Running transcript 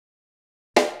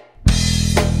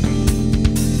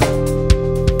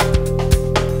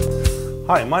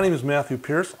Hi, my name is Matthew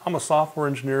Pierce. I'm a software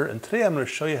engineer, and today I'm going to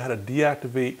show you how to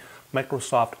deactivate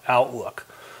Microsoft Outlook.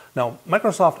 Now,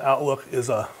 Microsoft Outlook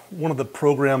is one of the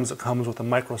programs that comes with the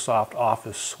Microsoft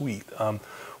Office suite.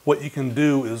 What you can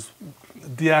do is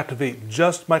deactivate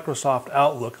just Microsoft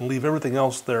Outlook and leave everything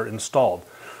else there installed.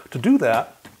 To do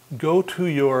that, go to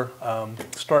your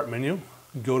Start menu,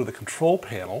 go to the Control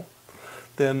panel,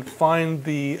 then find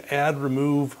the Add,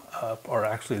 Remove, or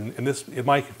actually in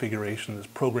my configuration is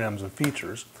Programs and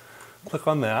Features. Click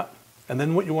on that, and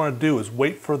then what you want to do is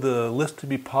wait for the list to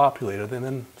be populated, and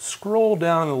then scroll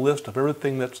down the list of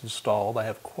everything that's installed. I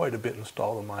have quite a bit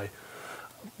installed on my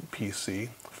PC.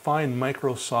 Find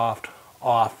Microsoft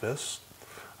Office.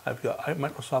 I've got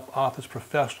Microsoft Office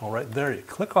Professional right there. You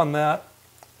click on that,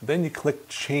 then you click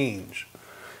Change.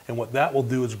 And what that will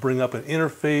do is bring up an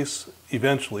interface.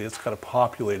 Eventually, it's got to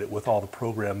populate it with all the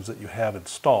programs that you have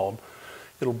installed.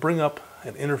 It'll bring up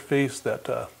an interface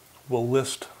that will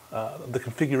list the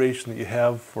configuration that you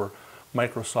have for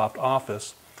Microsoft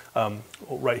Office.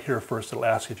 Right here first, it'll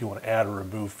ask you if you want to add or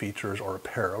remove features or a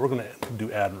pair. We're going to do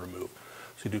add and remove.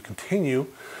 So you do continue.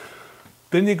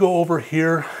 Then you go over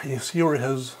here, and you see where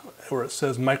it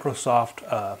says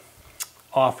Microsoft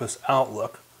Office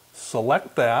Outlook.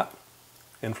 Select that.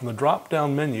 And from the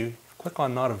drop-down menu, click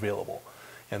on Not Available.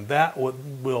 And that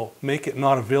will make it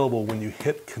not available when you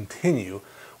hit Continue.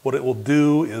 What it will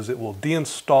do is it will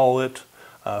deinstall it,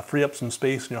 free up some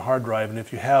space in your hard drive, and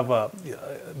if you have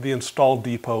the install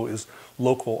depot is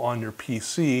local on your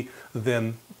PC,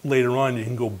 then later on you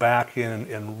can go back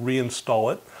in and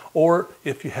reinstall it. Or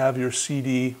if you have your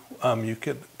CD, you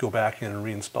could go back in and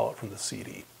reinstall it from the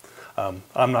CD.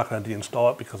 I'm not going to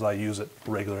deinstall it because I use it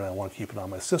regularly and I want to keep it on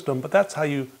my system, but that's how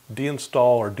you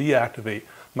deinstall or deactivate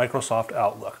Microsoft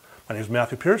Outlook. My name is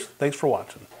Matthew Pierce. Thanks for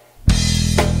watching.